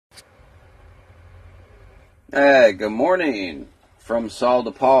Hey, good morning from Saul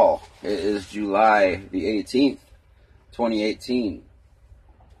to Paul. It is July the 18th, 2018.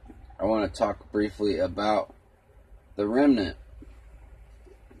 I want to talk briefly about the remnant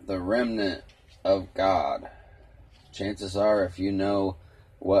of God. Chances are, if you know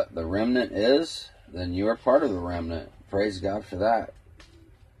what the remnant is, then you are part of the remnant. Praise God for that.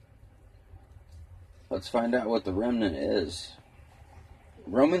 Let's find out what the remnant is.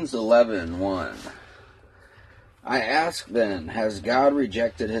 Romans 11:1. I ask then, has God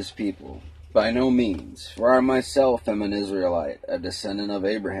rejected his people? By no means, for I myself am an Israelite, a descendant of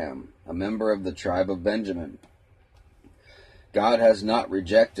Abraham, a member of the tribe of Benjamin. God has not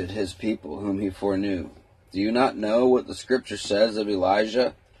rejected his people whom he foreknew. Do you not know what the scripture says of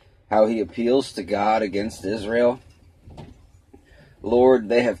Elijah, how he appeals to God against Israel? Lord,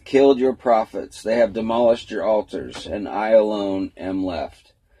 they have killed your prophets, they have demolished your altars, and I alone am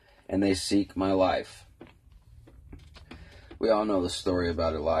left, and they seek my life. We all know the story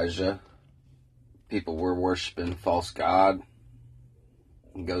about Elijah. People were worshiping false god.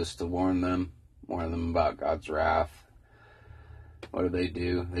 He goes to warn them about God's wrath. What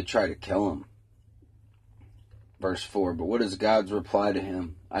do? They try to kill him. Verse 4, but what is God's reply to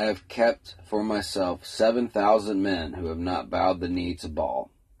him? I have kept for myself 7,000 men who have not bowed the knee to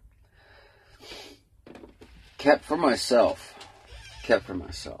Baal. Kept for myself.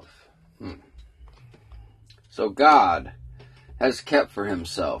 So God has kept for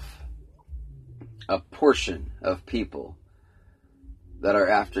himself a portion of people that are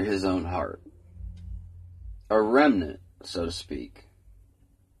after his own heart. A remnant, so to speak.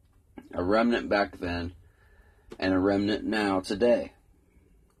 A remnant back then and a remnant now today.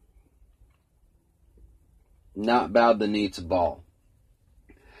 Not bowed the knee to Baal.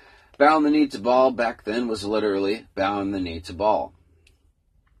 Bowing the knee to Baal back then was literally bowing the knee to Baal.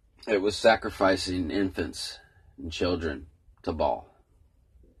 It was sacrificing infants and children to Baal.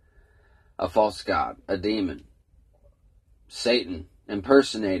 A false god, a demon, Satan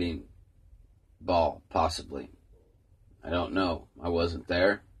impersonating Baal, possibly. I don't know. I wasn't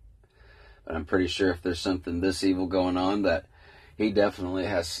there. But I'm pretty sure if there's something this evil going on, that he definitely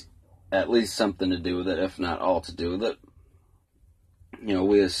has at least something to do with it, if not all to do with it. You know,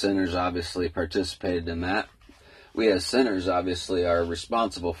 we as sinners obviously participated in that. We as sinners obviously are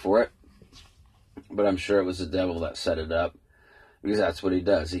responsible for it. But I'm sure it was the devil that set it up. Because that's what he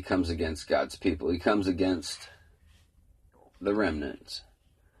does. He comes against God's people. He comes against the remnant.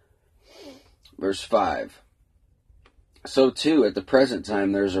 Verse 5. So too, at the present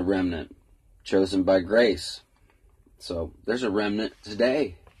time, there's a remnant chosen by grace. So there's a remnant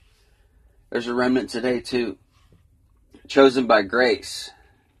today. There's a remnant today too. Chosen by grace.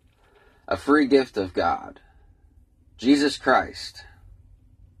 A free gift of God. Jesus Christ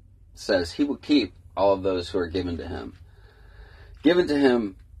says he will keep all of those who are given to him. Given to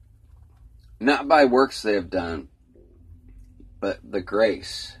him not by works they have done, but the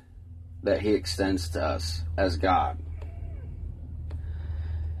grace that he extends to us as God.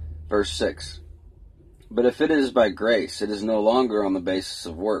 Verse 6. But if it is by grace, it is no longer on the basis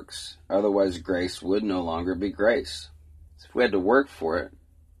of works. Otherwise, grace would no longer be grace. If we had to work for it,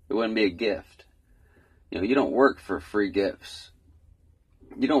 it wouldn't be a gift. You know, you don't work for free gifts.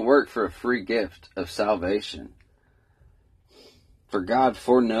 You don't work for a free gift of salvation. For God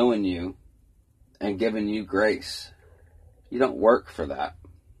foreknowing you and giving you grace. You don't work for that.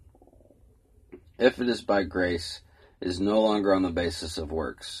 If it is by grace, it is no longer on the basis of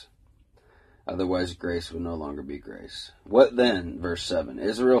works. Otherwise, grace would no longer be grace. What then? Verse 7.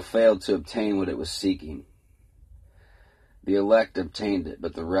 Israel failed to obtain what it was seeking. The elect obtained it,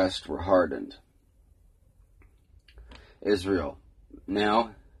 but the rest were hardened. Israel.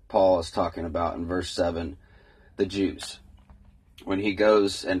 Now, Paul is talking about in verse 7, the Jews. When he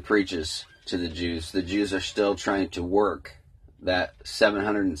goes and preaches to the Jews are still trying to work that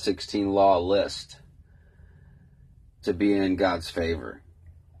 716 law list to be in God's favor.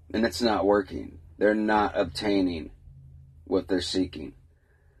 And it's not working. They're not obtaining what they're seeking.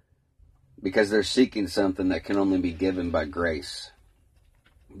 Because they're seeking something that can only be given by grace.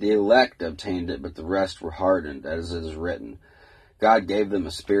 The elect obtained it, but the rest were hardened, as it is written. God gave them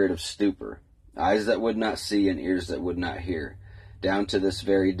a spirit of stupor, eyes that would not see and ears that would not hear, down to this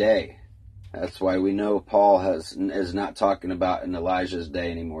very day. That's why we know Paul is not talking about in Elijah's day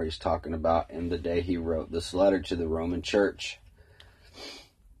anymore. He's talking about in the day he wrote this letter to the Roman church.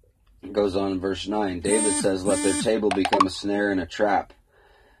 It goes on in verse 9. David says, let their table become a snare and a trap,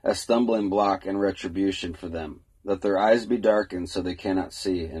 a stumbling block and retribution for them. Let their eyes be darkened so they cannot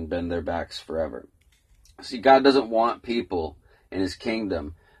see and bend their backs forever. See, God doesn't want people in his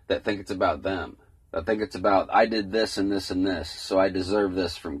kingdom that think it's about them. I think it's about, I did this and this and this, so I deserve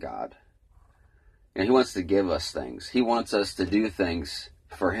this from God. And He wants to give us things. He wants us to do things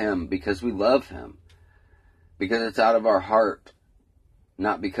for Him because we love Him. Because it's out of our heart.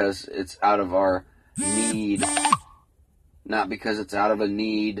 Not because it's out of our need. Not because it's out of a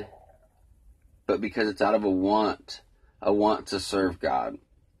need. But because it's out of a want. A want to serve God.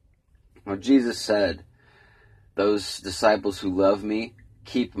 Well, Jesus said, those disciples who love me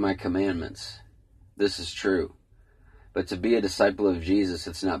keep my commandments. This is true. But to be a disciple of Jesus,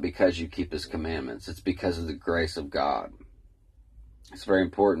 it's not because you keep His commandments. It's because of the grace of God. It's very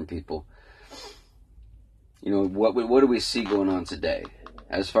important, people. You know, what do we see going on today?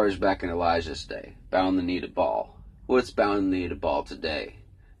 As far as back in Elijah's day, bowing the knee to Baal. What's bowing the knee to Baal today?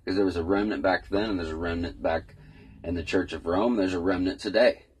 Because there was a remnant back then, and there's a remnant back in the Church of Rome. There's a remnant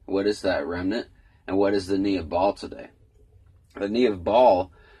today. What is that remnant? And what is the knee of Baal today? The knee of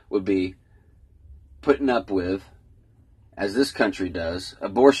Baal would be putting up with, as this country does,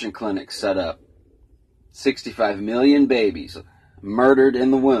 abortion clinics set up. 65 million babies murdered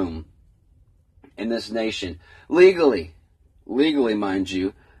in the womb in this nation. Legally, mind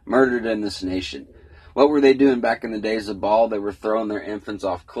you, murdered in this nation. What were they doing back in the days of Baal? They were throwing their infants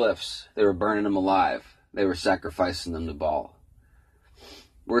off cliffs. They were burning them alive. They were sacrificing them to Baal.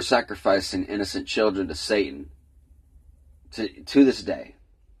 We're sacrificing innocent children to Satan to this day.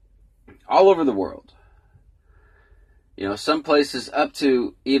 All over the world. You know, some places up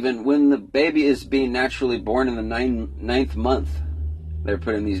to even when the baby is being naturally born in the ninth month, they're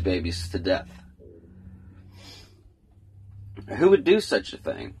putting these babies to death. Who would do such a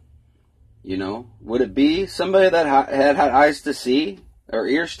thing? You know, would it be somebody that had eyes to see or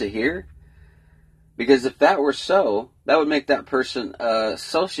ears to hear? Because if that were so, that would make that person a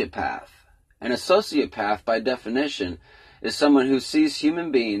sociopath. And a sociopath, by definition, is someone who sees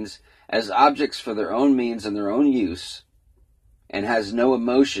human beings as objects for their own means and their own use, and has no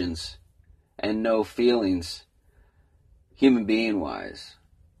emotions and no feelings, human being-wise.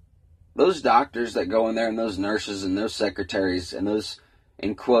 Those doctors that go in there, and those nurses and those secretaries and those,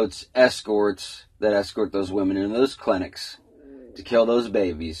 in quotes, escorts that escort those women in those clinics to kill those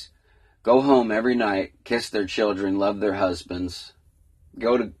babies, go home every night, kiss their children, love their husbands,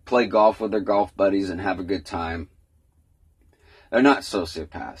 go to play golf with their golf buddies and have a good time. They're not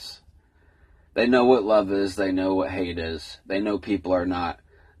sociopaths. They know what love is. They know what hate is. They know people are not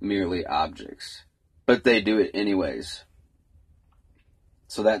merely objects. But they do it anyways.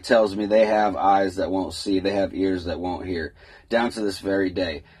 So that tells me they have eyes that won't see. They have ears that won't hear. Down to this very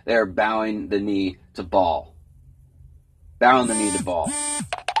day. They are bowing the knee to Baal. Bowing the knee to Baal.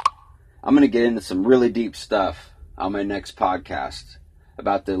 I'm going to get into some really deep stuff on my next podcast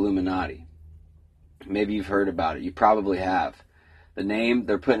about the Illuminati. Maybe you've heard about it. You probably have. The name,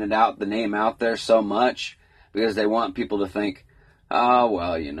 they're putting the name out there so much because they want people to think, oh,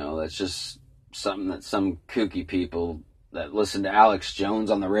 well, you know, that's just something that some kooky people that listen to Alex Jones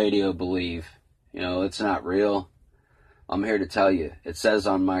on the radio believe. You know, it's not real. I'm here to tell you. It says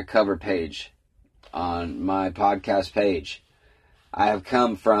on my cover page, on my podcast page, I have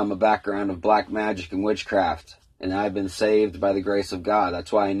come from a background of black magic and witchcraft, and I've been saved by the grace of God.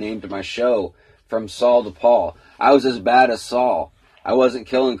 That's why I named my show From Saul to Paul. I was as bad as Saul. I wasn't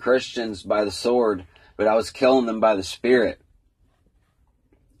killing Christians by the sword, but I was killing them by the Spirit.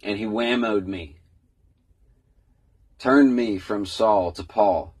 And He whammoed me. Turned me from Saul to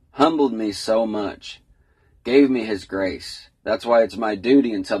Paul. Humbled me so much. Gave me His grace. That's why it's my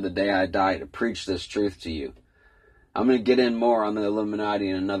duty until the day I die to preach this truth to you. I'm going to get in more on the Illuminati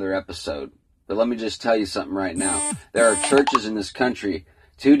in another episode. But let me just tell you something right now. There are churches in this country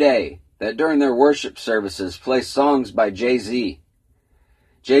today that during their worship services play songs by Jay-Z.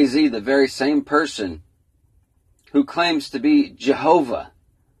 Jay-Z, the very same person who claims to be Jehovah.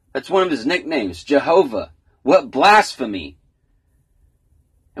 That's one of his nicknames, Jehovah. What blasphemy!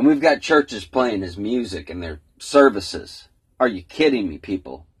 And we've got churches playing his music in their services. Are you kidding me,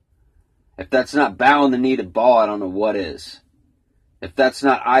 people? If that's not bowing the knee to Baal, I don't know what is. If that's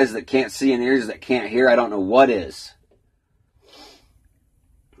not eyes that can't see and ears that can't hear, I don't know what is.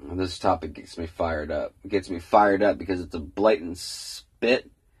 Well, this topic gets me fired up. It gets me fired up because it's a blatant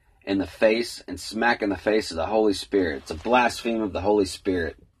spit in the face and smack in the face of the Holy Spirit. It's a blaspheme of the Holy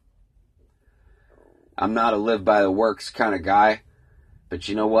Spirit. I'm not a live by the works kind of guy, but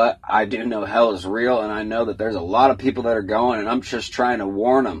you know what? I do know hell is real, and I know that there's a lot of people that are going, and I'm just trying to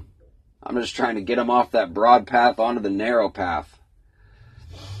warn them. I'm just trying to get them off that broad path onto the narrow path.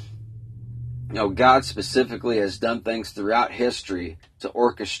 You know, God specifically has done things throughout history to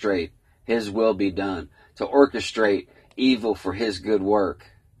orchestrate His will be done, to orchestrate evil for His good work.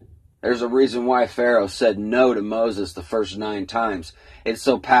 There's a reason why Pharaoh said no to Moses the first 9 times. It's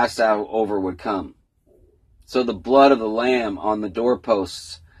so Passover would come. So the blood of the Lamb on the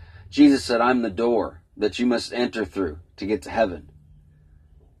doorposts, Jesus said, I'm the door that you must enter through to get to heaven.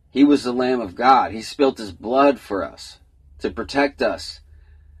 He was the Lamb of God. He spilt his blood for us to protect us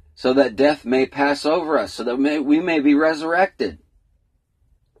so that death may pass over us, so that we may be resurrected.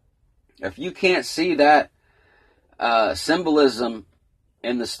 If you can't see that symbolism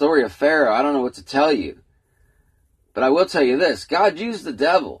in the story of Pharaoh, I don't know what to tell you. But I will tell you this. God used the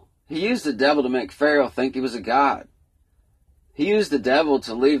devil. He used the devil to make Pharaoh think he was a god. He used the devil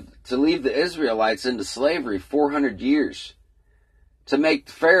to leave the Israelites into slavery 400 years. To make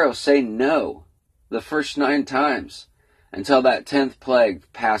Pharaoh say no the first 9 times. Until that 10th plague,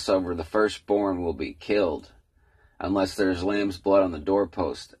 Passover, the firstborn will be killed. Unless there's lamb's blood on the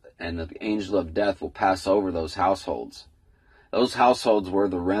doorpost. And the angel of death will pass over those households. Those households were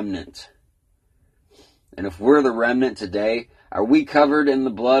the remnant. And if we're the remnant today, are we covered in the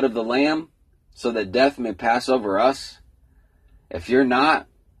blood of the Lamb so that death may pass over us? If you're not,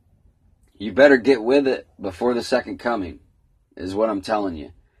 you better get with it before the second coming, is what I'm telling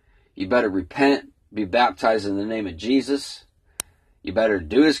you. You better repent, be baptized in the name of Jesus. You better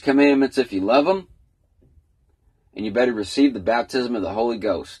do his commandments if you love him. And you better receive the baptism of the Holy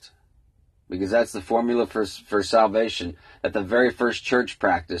Ghost. Because that's the formula for salvation that the very first church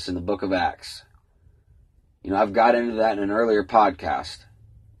practiced in the book of Acts. You know, I've got into that in an earlier podcast.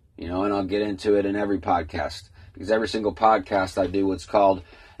 You know, and I'll get into it in every podcast. Because every single podcast I do what's called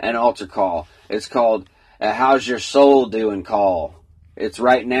an altar call. It's called a how's your soul doing call. It's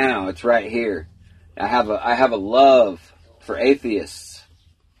right now. It's right here. I have a love for atheists.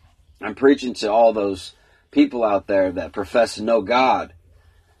 I'm preaching to all those people out there that profess no God.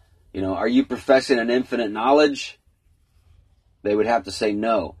 You know, are you professing an infinite knowledge? They would have to say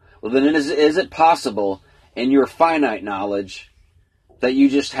no. Well, then is it possible in your finite knowledge that you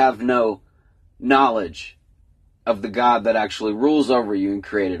just have no knowledge of the God that actually rules over you and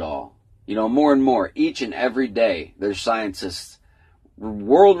created all? You know, more and more, each and every day, there's scientists,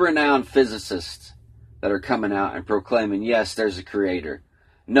 world-renowned physicists that are coming out and proclaiming, yes, there's a creator.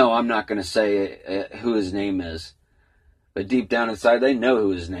 No, I'm not going to say who his name is. But deep down inside, they know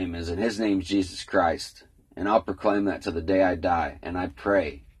who his name is, and his name's Jesus Christ. And I'll proclaim that to the day I die. And I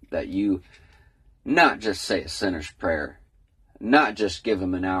pray that you not just say a sinner's prayer, not just give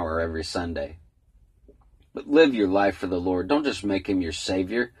him an hour every Sunday, but live your life for the Lord. Don't just make him your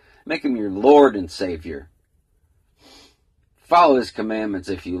Savior. Make him your Lord and Savior. Follow his commandments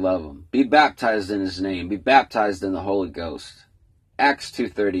if you love him. Be baptized in his name. Be baptized in the Holy Ghost. Acts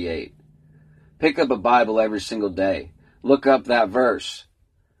 2:38. Pick up a Bible every single day. Look up that verse.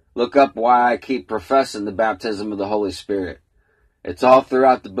 Look up why I keep professing the baptism of the Holy Spirit. It's all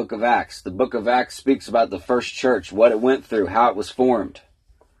throughout the book of Acts. The book of Acts speaks about the first church, what it went through, how it was formed.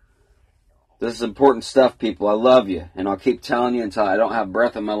 This is important stuff, people. I love you, and I'll keep telling you until I don't have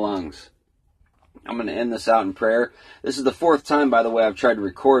breath in my lungs. I'm going to end this out in prayer. This is the 4th time, by the way, I've tried to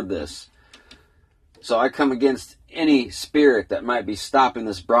record this. So I come against any spirit that might be stopping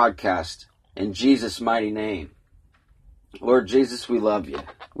this broadcast in Jesus' mighty name. Lord Jesus, we love you.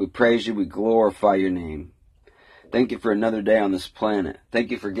 We praise you. We glorify your name. Thank you for another day on this planet.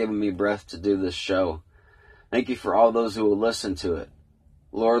 Thank you for giving me breath to do this show. Thank you for all those who will listen to it.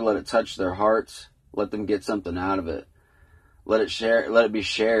 Lord, let it touch their hearts. Let them get something out of it. Let it be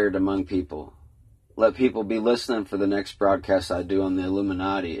shared among people. Let people be listening for the next broadcast I do on the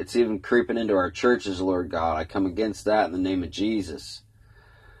Illuminati. It's even creeping into our churches, Lord God. I come against that in the name of Jesus.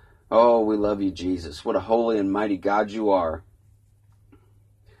 Oh, we love you, Jesus. What a holy and mighty God you are.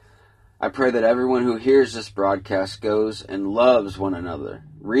 I pray that everyone who hears this broadcast goes and loves one another,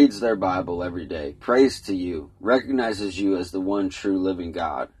 reads their Bible every day, prays to you, recognizes you as the one true living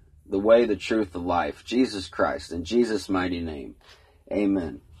God, the way, the truth, the life, Jesus Christ, in Jesus' mighty name.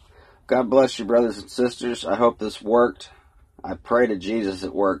 Amen. God bless you, brothers and sisters. I hope this worked. I pray to Jesus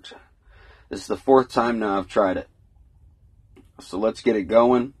it worked. This is the 4th time now I've tried it. So let's get it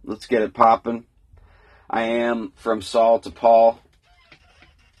going. Let's get it popping. I am From Saul to Paul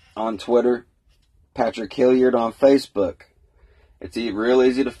on Twitter. Patrick Hilliard on Facebook. It's real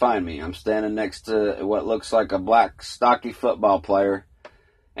easy to find me. I'm standing next to what looks like a black, stocky football player,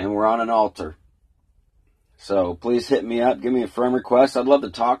 and we're on an altar. So please hit me up. Give me a friend request. I'd love to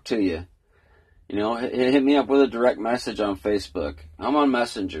talk to you. You know, hit me up with a direct message on Facebook. I'm on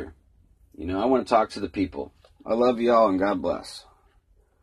Messenger. You know, I want to talk to the people. I love you all, and God bless.